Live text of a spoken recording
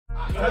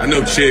I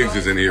know Chigs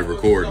is in here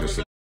recording this.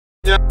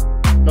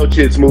 No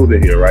Chid Smooth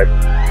in here, right?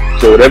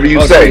 So whatever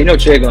you say, you know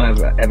Chig gonna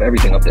have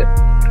everything up there.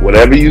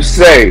 Whatever you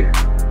say,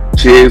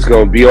 Chid's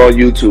gonna be on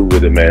YouTube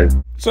with it,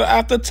 man. So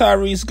after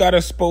Tyrese got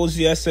exposed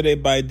yesterday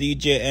by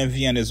DJ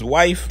Envy and his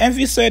wife,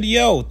 Envy said,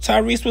 yo,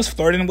 Tyrese was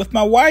flirting with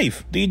my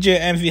wife. DJ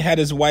Envy had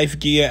his wife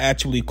Gia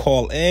actually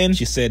call in.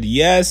 She said,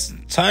 yes,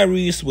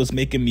 Tyrese was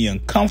making me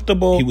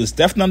uncomfortable. He was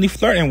definitely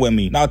flirting with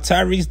me. Now,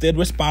 Tyrese did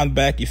respond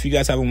back. If you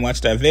guys haven't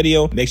watched that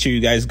video, make sure you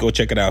guys go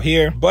check it out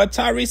here. But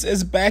Tyrese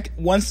is back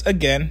once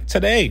again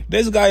today.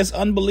 This guy is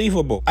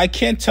unbelievable. I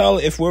can't tell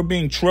if we're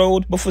being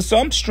trolled, but for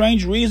some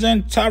strange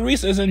reason,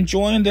 Tyrese is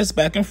enjoying this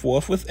back and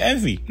forth with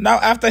Envy. Now,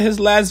 after his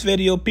last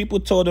video, people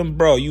told him,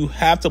 bro, you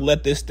have to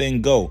let this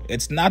thing go.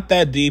 It's not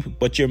that deep,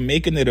 but you're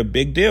making it a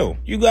big deal.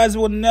 You guys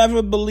will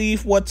never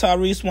believe what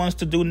Tyrese wants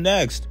to do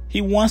next.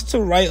 He wants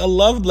to write a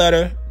love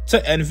letter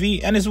to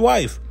Envy and his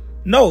wife.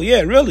 No,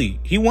 yeah,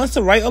 really. He wants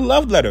to write a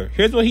love letter.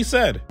 Here's what he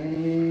said. There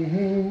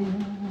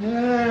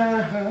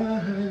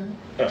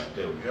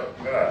we go.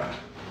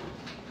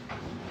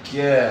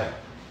 Yeah.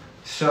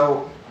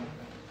 So,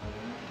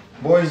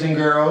 boys and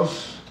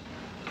girls,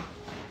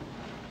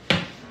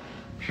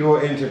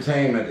 Pure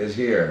Entertainment is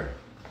here.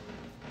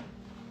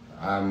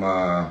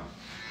 I'm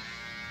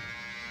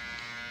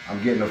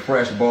getting a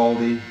fresh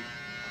baldy.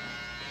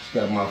 Just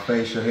got my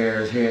facial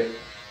hairs hit.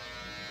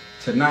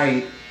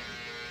 Tonight,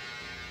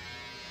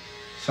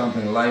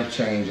 something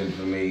life-changing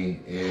for me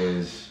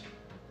is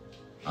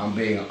I'm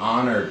being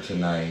honored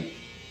tonight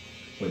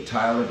with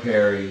Tyler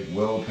Perry,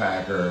 Will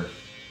Packer,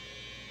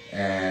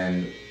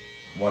 and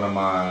one of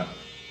my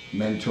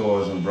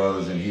mentors and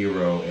brothers and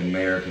hero in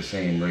Mayor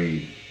Kasim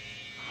Reed.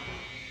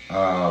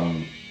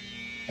 And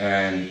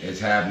it's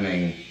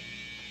happening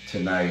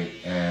tonight,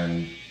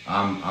 and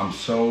I'm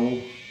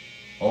so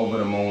over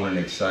the moon and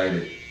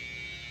excited.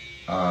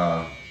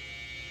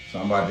 So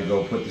I'm about to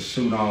go put the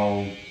suit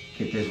on,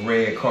 get this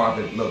red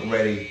carpet look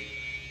ready.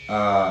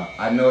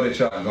 I know that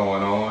y'all are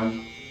going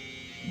on,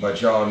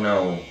 but y'all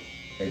know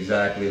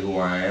exactly who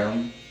I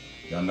am.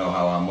 Y'all know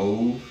how I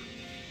move.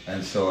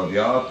 And so if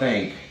y'all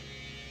think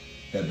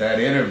that that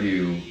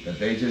interview that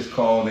they just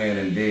called in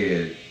and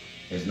did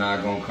is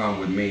not gonna come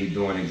with me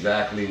doing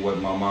exactly what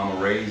my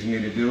mama raised me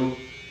to do,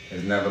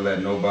 is never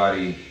let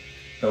nobody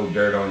throw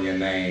dirt on your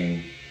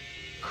name,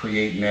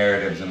 create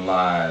narratives and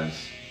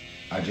lies.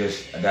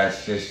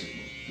 That's just,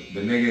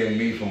 the nigga in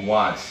me from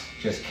Watts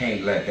just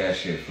can't let that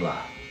shit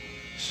fly.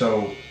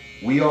 So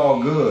we all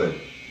good.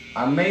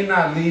 I may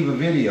not leave a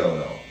video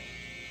though.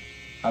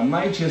 I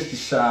might just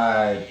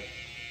decide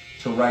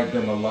to write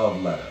them a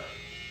love letter.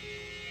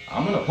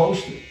 I'm gonna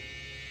post it,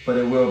 but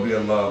it will be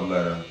a love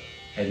letter.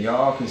 And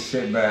y'all can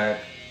sit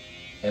back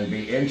and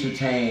be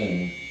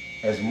entertained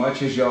as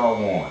much as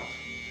y'all want.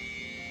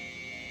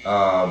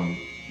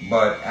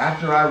 But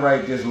after I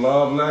write this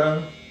love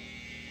letter,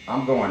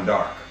 I'm going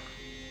dark.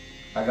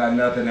 I got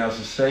nothing else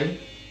to say.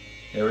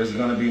 There is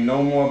gonna be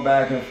no more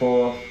back and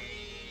forth.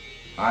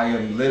 I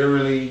am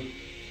literally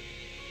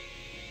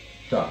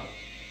done,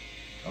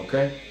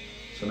 okay?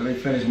 So let me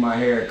finish my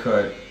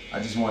haircut. I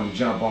just want to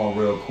jump on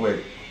real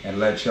quick and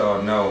let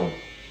y'all know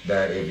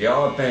that if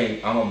y'all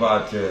think I'm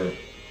about to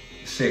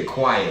sit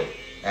quiet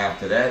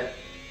after that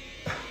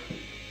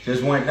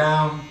just went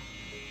down,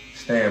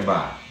 stand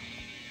by.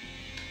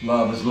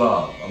 Love is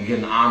love. I'm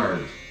getting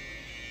honored,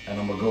 and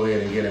I'm gonna go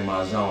ahead and get in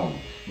my zone.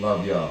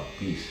 Love y'all.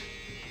 Peace.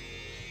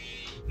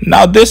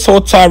 Now, this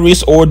whole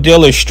Tyrese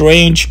ordeal is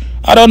strange.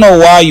 I don't know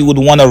why you would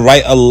want to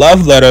write a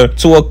love letter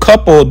to a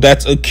couple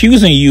that's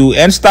accusing you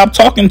and stop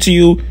talking to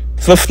you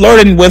for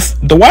flirting with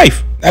the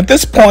wife. At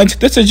this point,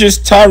 this is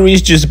just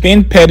Tyrese just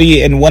being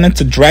petty and wanting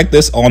to drag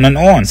this on and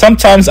on.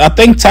 Sometimes I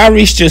think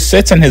Tyrese just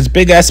sits in his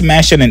big ass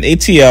mansion in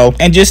ATL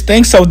and just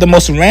thinks of the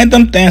most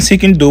random things he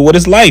can do with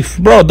his life.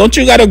 Bro, don't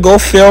you gotta go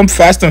film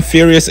Fast and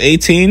Furious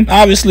 18?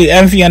 Obviously,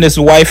 Envy and his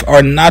wife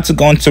are not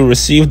going to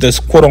receive this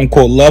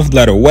quote-unquote love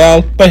letter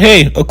well, but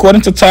hey,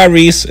 according to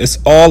Tyrese, it's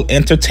all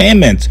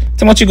entertainment.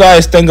 Tell me what you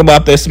guys think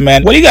about this,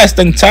 man. What do you guys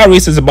think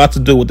Tyrese is about to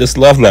do with this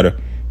love letter?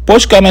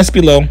 Post comments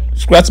below,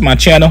 subscribe to my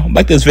channel,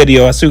 like this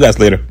video. I'll see you guys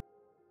later.